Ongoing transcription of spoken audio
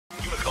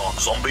Unicorn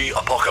Zombie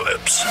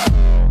Apocalypse.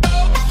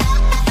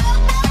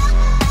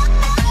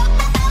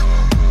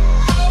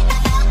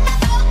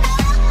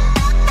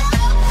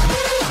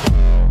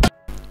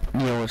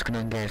 Yo, what's going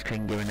on guys,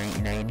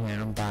 Gamer99 here,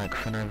 and I'm back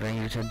for another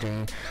video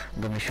today.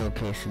 I'm going to be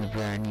showcasing the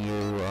brand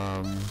new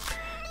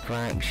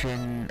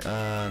faction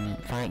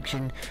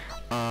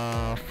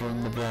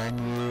from the brand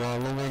new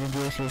Lowriders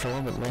DLC. It's a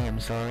little bit late, I'm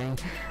sorry,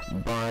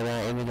 but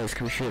anyway, let's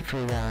go shoot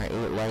through that,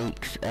 8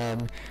 likes.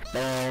 I'm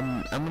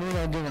going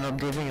to do an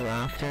update video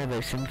after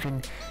about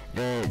something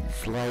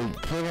that's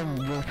like kind of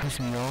really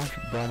pissing me off,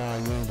 but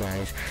yeah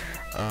guys,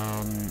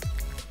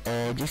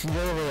 just enjoy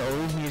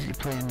all the music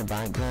playing in the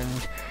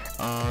background.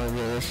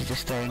 This is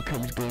just starting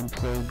Cubs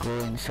gameplay. Go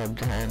and sub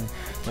to him,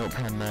 help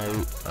him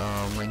out,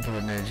 link is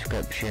in the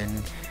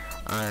description.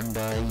 And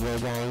yeah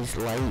guys,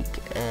 like,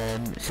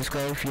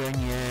 subscribe if you're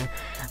new,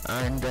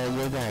 and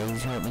yeah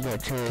guys, help me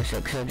get to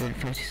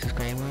 650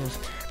 subscribers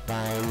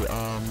by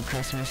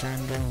Christmas,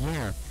 and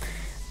yeah,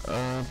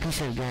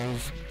 peace out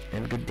guys,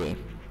 have a good day.